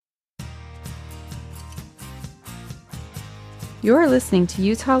You're listening to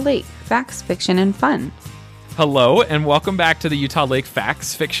Utah Lake, Facts, Fiction, and Fun. Hello, and welcome back to the Utah Lake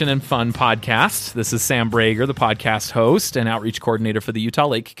Facts, Fiction, and Fun podcast. This is Sam Brager, the podcast host and outreach coordinator for the Utah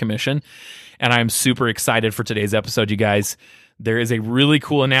Lake Commission, and I'm super excited for today's episode, you guys. There is a really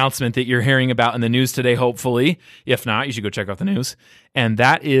cool announcement that you're hearing about in the news today, hopefully. If not, you should go check out the news. And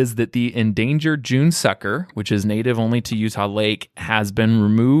that is that the endangered June sucker, which is native only to Utah Lake, has been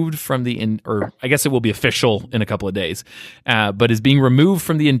removed from or I guess it will be official in a couple of days, but is being removed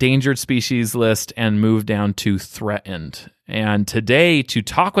from the endangered species list and moved down to threatened. And today, to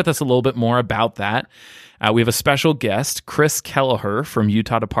talk with us a little bit more about that, we have a special guest, Chris Kelleher from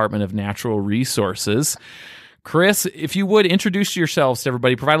Utah Department of Natural Resources. Chris, if you would introduce yourselves to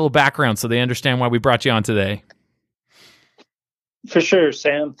everybody, provide a little background so they understand why we brought you on today. For sure,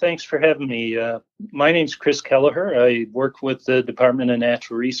 Sam. Thanks for having me. My name's Chris Kelleher. I work with the Department of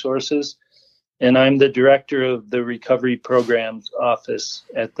Natural Resources, and I'm the director of the Recovery Programs Office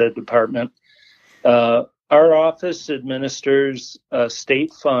at the department. Our office administers a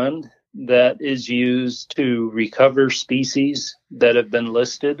state fund that is used to recover species that have been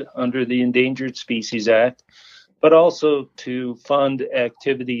listed under the Endangered Species Act, but also to fund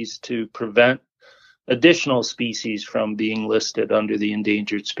activities to prevent additional species from being listed under the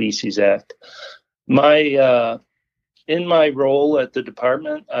Endangered Species Act. In my role at the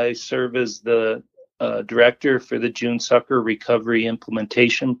department, I serve as the director for the June Sucker Recovery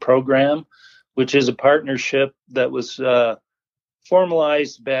Implementation Program, which is a partnership that was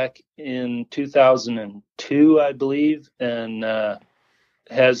formalized back in 2002, I believe, and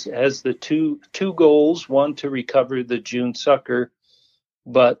has the two goals: one, to recover the June sucker,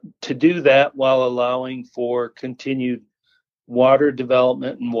 but to do that while allowing for continued water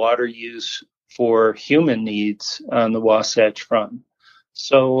development and water use for human needs on the Wasatch Front.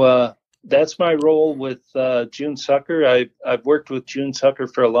 So that's my role with June sucker. I've worked with June sucker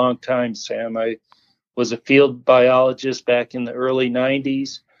for a long time, Sam. I was a field biologist back in the early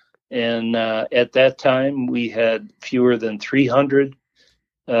 90s, and at that time we had fewer than 300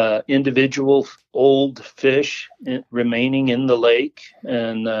 individual old fish remaining in the lake,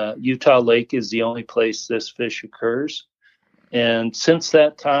 and Utah Lake is the only place this fish occurs. And since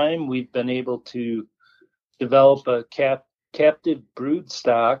that time, we've been able to develop a captive brood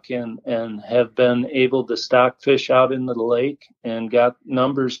stock and have been able to stock fish out into the lake and got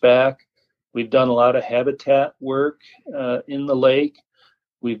numbers back. We've done a lot of habitat work in the lake.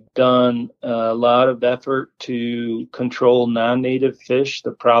 We've done a lot of effort to control non-native fish,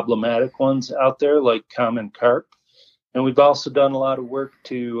 the problematic ones out there like common carp. And we've also done a lot of work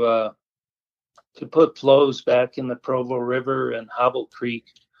to put flows back in the Provo River and Hobble Creek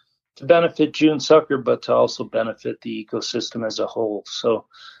to benefit June sucker, but to also benefit the ecosystem as a whole. So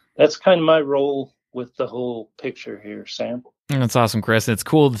that's kind of my role with the whole picture here, Sam. That's awesome, Chris. It's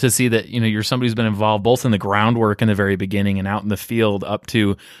cool to see that, you're somebody who's been involved both in the groundwork in the very beginning and out in the field up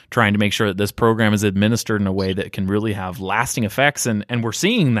to trying to make sure that this program is administered in a way that can really have lasting effects. And we're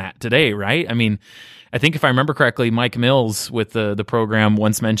seeing that today, right? I mean, I think if I remember correctly, Mike Mills with the program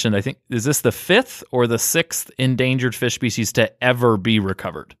once mentioned, I think, is this the 5th or the 6th endangered fish species to ever be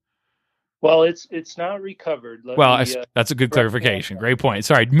recovered? Well, it's not recovered. That's a good clarification. Great point.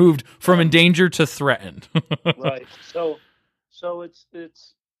 Sorry, moved from endangered to threatened. Right. So it's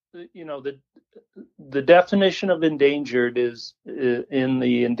the definition of endangered is in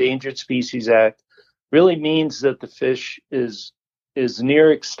the Endangered Species Act really means that the fish is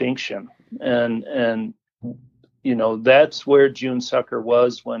near extinction, and that's where June sucker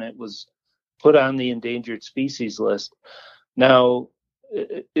was when it was put on the endangered species list. Now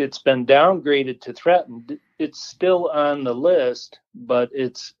it's been downgraded to threatened. It's still on the list, but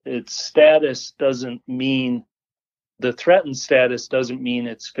its status doesn't mean. The threatened status doesn't mean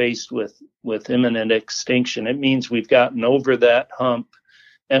it's faced with imminent extinction. It means we've gotten over that hump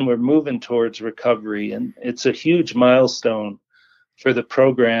and we're moving towards recovery. And it's a huge milestone for the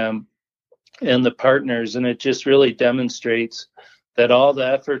program and the partners. And it just really demonstrates that all the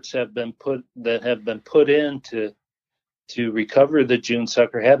efforts have been put in to recover the June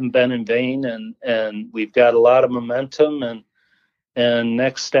sucker haven't been in vain. And we've got a lot of momentum, and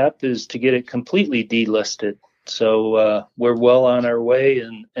next step is to get it completely delisted. So we're well on our way,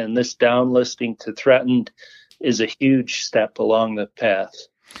 and this downlisting to threatened is a huge step along the path.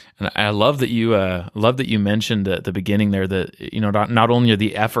 And I love that you mentioned at the beginning there that not only are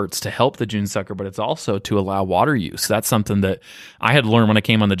the efforts to help the June sucker, but it's also to allow water use. That's something that I had learned when I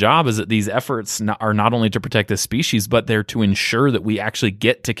came on the job, is that these efforts are not only to protect the species, but they're to ensure that we actually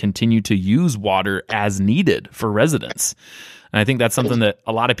get to continue to use water as needed for residents. And I think that's something that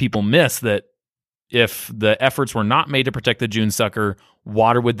a lot of people miss, that if the efforts were not made to protect the June sucker,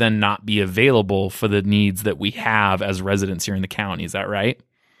 water would then not be available for the needs that we have as residents here in the county. Is that right?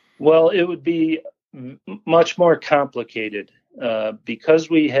 Well, it would be much more complicated. Because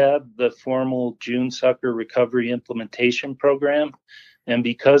we have the formal June sucker recovery implementation program, and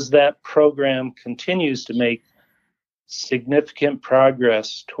because that program continues to make significant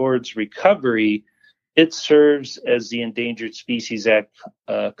progress towards recovery, it serves as the Endangered Species Act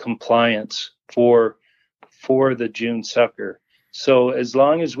compliance for the June sucker. So as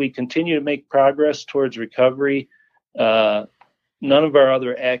long as we continue to make progress towards recovery, none of our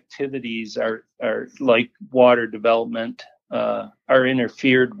other activities are like water development are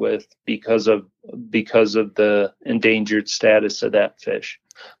interfered with because of the endangered status of that fish.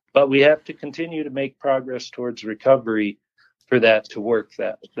 But we have to continue to make progress towards recovery for that to work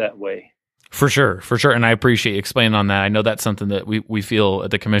that way. For sure. And I appreciate you explaining on that. I know that's something that we feel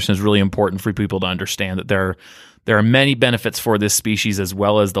at the Commission is really important for people to understand, that there are many benefits for this species as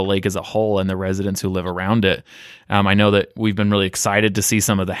well as the lake as a whole and the residents who live around it. I know that we've been really excited to see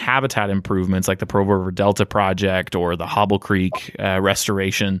some of the habitat improvements like the Provo River Delta Project or the Hobble Creek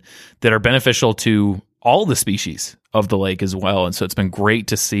restoration that are beneficial to all the species of the lake as well. And so it's been great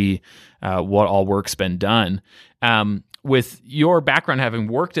to see what all work's been done. With your background, having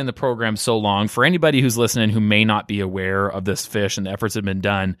worked in the program so long, for anybody who's listening who may not be aware of this fish and the efforts that have been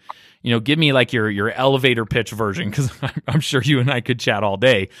done, give me like your elevator pitch version, because I'm sure you and I could chat all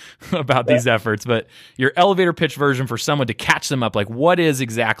day about these efforts, but your elevator pitch version for someone to catch them up, like what is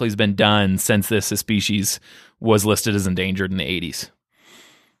exactly has been done since this species was listed as endangered in the 80s?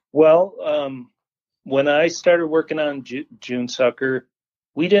 Well, when I started working on June sucker,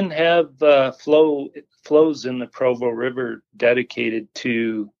 we didn't have flows in the Provo River dedicated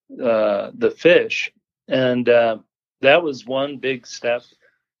to the fish, and that was one big step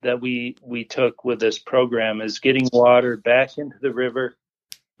that we took with this program, is getting water back into the river,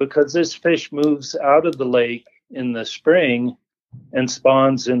 because this fish moves out of the lake in the spring and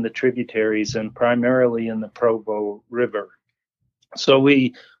spawns in the tributaries and primarily in the Provo River. So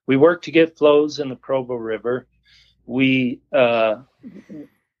we worked to get flows in the Provo River. We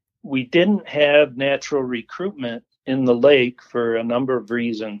didn't have natural recruitment in the lake for a number of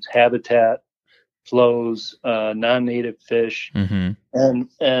reasons: habitat, flows, non-native fish, and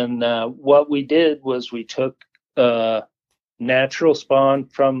what we did was we took natural spawn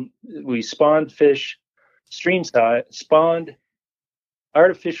we spawned fish streamside,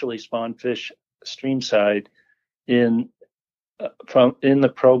 artificially spawned fish streamside in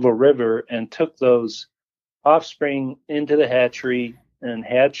the Provo River, and took those offspring into the hatchery and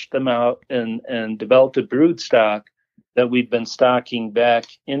hatched them out and developed a brood stock that we've been stocking back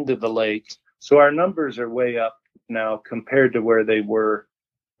into the lake. So our numbers are way up now compared to where they were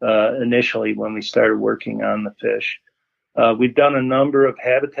initially when we started working on the fish. We've done a number of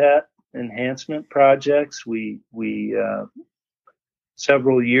habitat enhancement projects. We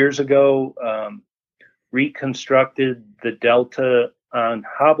several years ago reconstructed the delta on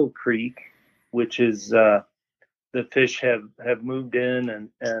Hobble Creek, which is the fish have moved in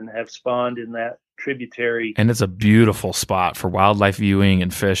and have spawned in that tributary. And it's a beautiful spot for wildlife viewing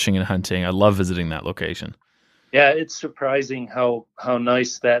and fishing and hunting. I love visiting that location. Yeah, it's surprising how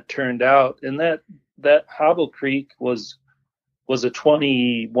nice that turned out. And that Hobble Creek was a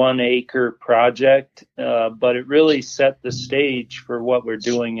 21-acre project, but it really set the stage for what we're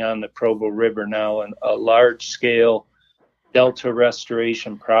doing on the Provo River now, and a large-scale delta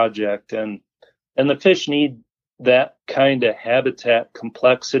restoration project. And the fish need that kind of habitat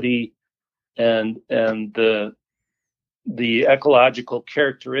complexity and the ecological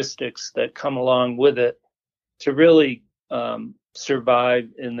characteristics that come along with it to really survive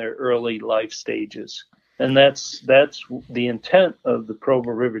in their early life stages. And that's the intent of the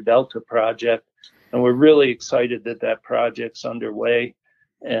Provo River Delta project. And we're really excited that project's underway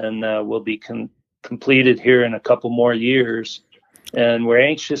and will be completed here in a couple more years. And we're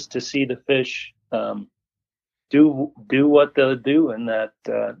anxious to see the fish do what they'll do in that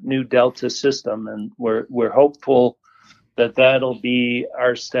new Delta system. And we're hopeful that that'll be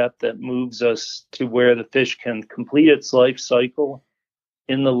our step that moves us to where the fish can complete its life cycle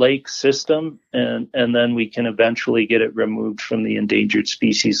in the lake system, and then we can eventually get it removed from the endangered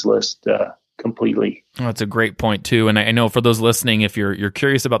species list completely. Oh, that's a great point too. And I know for those listening, if you're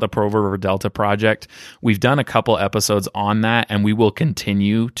curious about the Provo River Delta project, we've done a couple episodes on that, and we will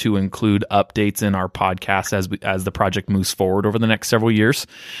continue to include updates in our podcast as the project moves forward over the next several years.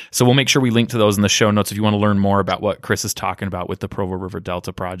 So we'll make sure we link to those in the show notes if you want to learn more about what Chris is talking about with the Provo River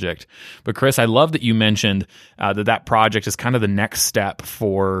Delta project. But Chris, I love that you mentioned that project is kind of the next step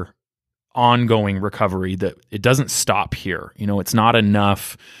for ongoing recovery, that it doesn't stop here. It's not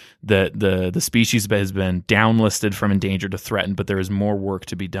enough that the species has been downlisted from endangered to threatened, but there is more work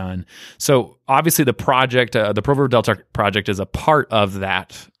to be done. So obviously the project, the Provo River Delta project, is a part of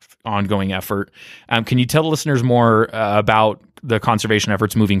that ongoing effort. Can you tell the listeners more about the conservation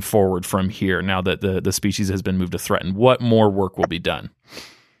efforts moving forward from here, now that the species has been moved to threatened? What more work will be done?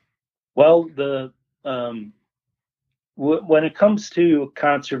 Well, when it comes to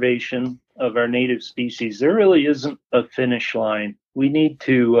conservation of our native species, there really isn't a finish line. We need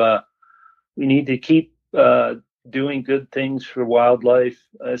to keep doing good things for wildlife,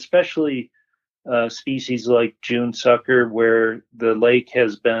 especially species like June sucker, where the lake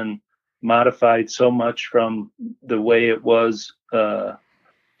has been modified so much from the way it was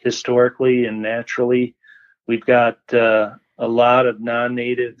historically and naturally. We've got a lot of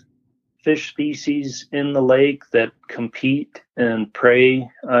non-native fish species in the lake that compete and prey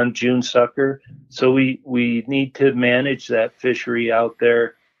on June sucker. So we need to manage that fishery out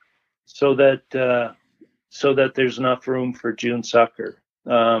there so that there's enough room for June sucker.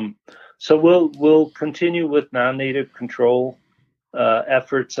 So we'll continue with non-native control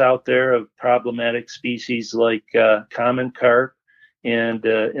efforts out there of problematic species like common carp and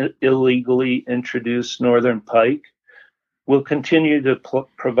illegally introduced northern pike. We'll continue to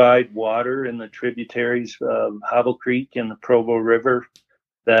provide water in the tributaries of Hobble Creek and the Provo River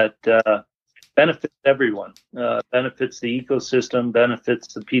that benefits everyone, benefits the ecosystem,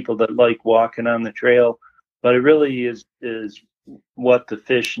 benefits the people that like walking on the trail. But it really is what the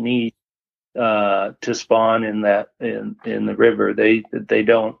fish need to spawn in the river. They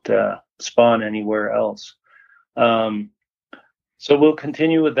don't spawn anywhere else. So we'll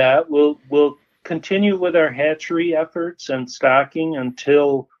continue with that. We'll continue with our hatchery efforts and stocking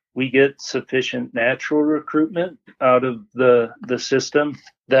until we get sufficient natural recruitment out of the system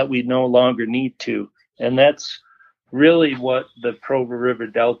that we no longer need to. And that's really what the Provo River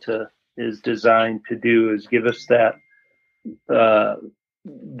Delta is designed to do, is give us that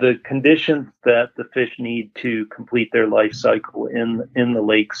the conditions that the fish need to complete their life cycle in the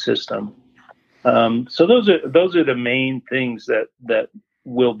lake system. So those are the main things that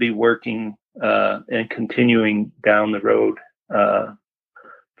we'll be working and continuing down the road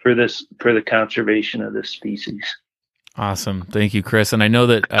for the conservation of this species. Awesome. Thank you, Chris. And I know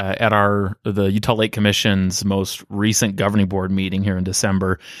that at the Utah Lake Commission's most recent governing board meeting here in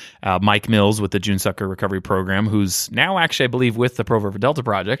December, Mike Mills with the June Sucker Recovery Program, who's now actually, I believe, with the Provo River Delta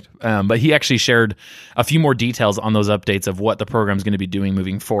Project, but he actually shared a few more details on those updates of what the program is going to be doing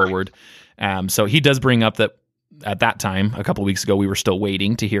moving forward. So he does bring up that at that time, a couple of weeks ago, we were still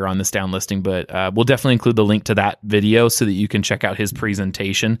waiting to hear on this downlisting, but we'll definitely include the link to that video so that you can check out his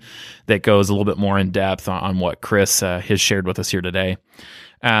presentation that goes a little bit more in depth on what Chris has shared with us here today.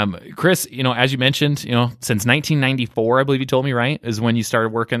 Chris, as you mentioned, since 1994, I believe you told me, right, is when you started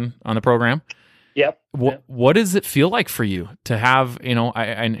working on the program. Yep. What does it feel like for you to have,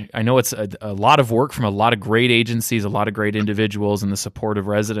 I know it's a lot of work from a lot of great agencies, a lot of great individuals, and the support of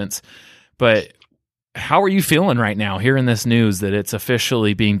residents, but how are you feeling right now hearing this news that it's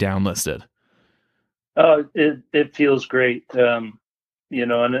officially being downlisted? It feels great, and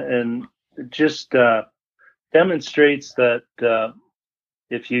it just demonstrates that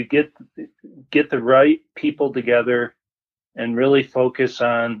if you get the right people together and really focus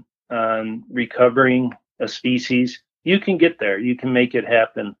on recovering a species, you can get there. You can make it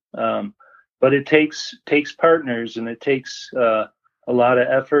happen. But it takes partners, and it takes a lot of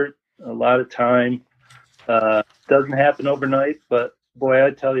effort, a lot of time. Doesn't happen overnight, but boy,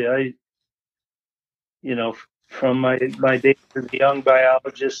 I tell you, from my days as a young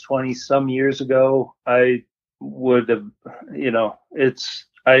biologist 20 some years ago, I would have, it's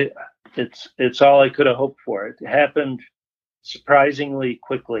all I could have hoped for. It happened surprisingly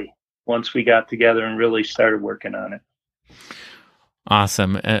quickly once we got together and really started working on it.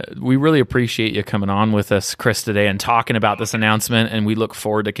 Awesome. We really appreciate you coming on with us, Chris, today and talking about this announcement, and we look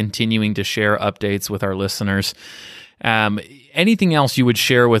forward to continuing to share updates with our listeners. Anything else you would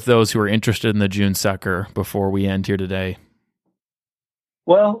share with those who are interested in the June sucker before we end here today?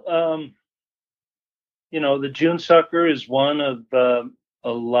 Well, the June sucker is one of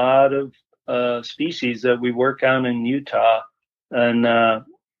a lot of species that we work on in Utah, and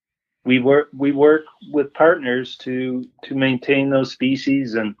we work with partners to maintain those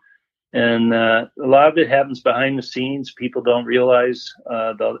species, and a lot of it happens behind the scenes. People don't realize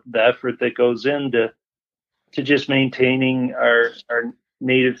the effort that goes into just maintaining our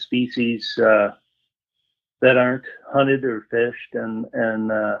native species that aren't hunted or fished, and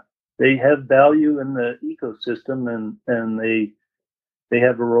they have value in the ecosystem, and they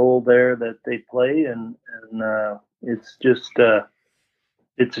have a role there that they play, and it's just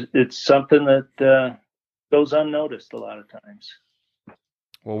it's something that goes unnoticed a lot of times.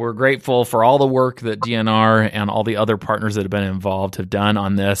 Well, we're grateful for all the work that DNR and all the other partners that have been involved have done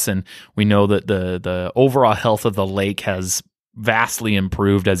on this, and we know that the overall health of the lake has vastly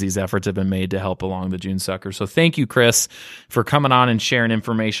improved as these efforts have been made to help along the June sucker. So thank you, Chris, for coming on and sharing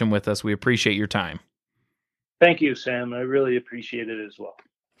information with us. We appreciate your time. Thank you, Sam. I really appreciate it as well.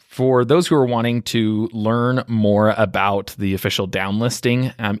 For those who are wanting to learn more about the official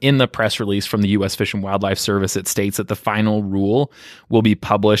downlisting, in the press release from the U.S. Fish and Wildlife Service, it states that the final rule will be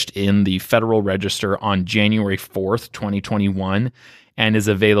published in the Federal Register on January 4th, 2021, and is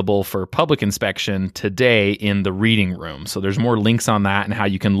available for public inspection today in the reading room. So there's more links on that and how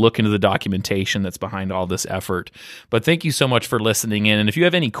you can look into the documentation that's behind all this effort. But thank you so much for listening in. And if you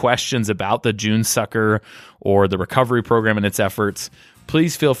have any questions about the June sucker or the recovery program and its efforts,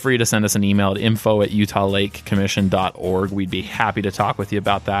 please feel free to send us an email at info@utah-lake-commission.org. We'd be happy to talk with you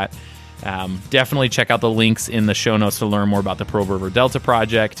about that. Definitely check out the links in the show notes to learn more about the Pearl River Delta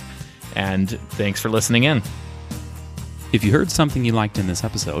Project. And thanks for listening in. If you heard something you liked in this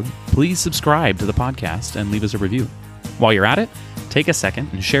episode, please subscribe to the podcast and leave us a review. While you're at it, take a second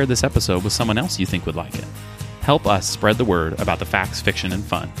and share this episode with someone else you think would like it. Help us spread the word about the facts, fiction, and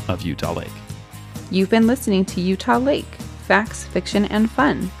fun of Utah Lake. You've been listening to Utah Lake, Facts, Fiction, and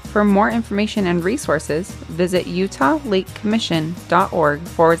Fun. For more information and resources, visit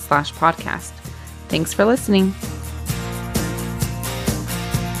utah-lakecommission.org/podcast. Thanks for listening.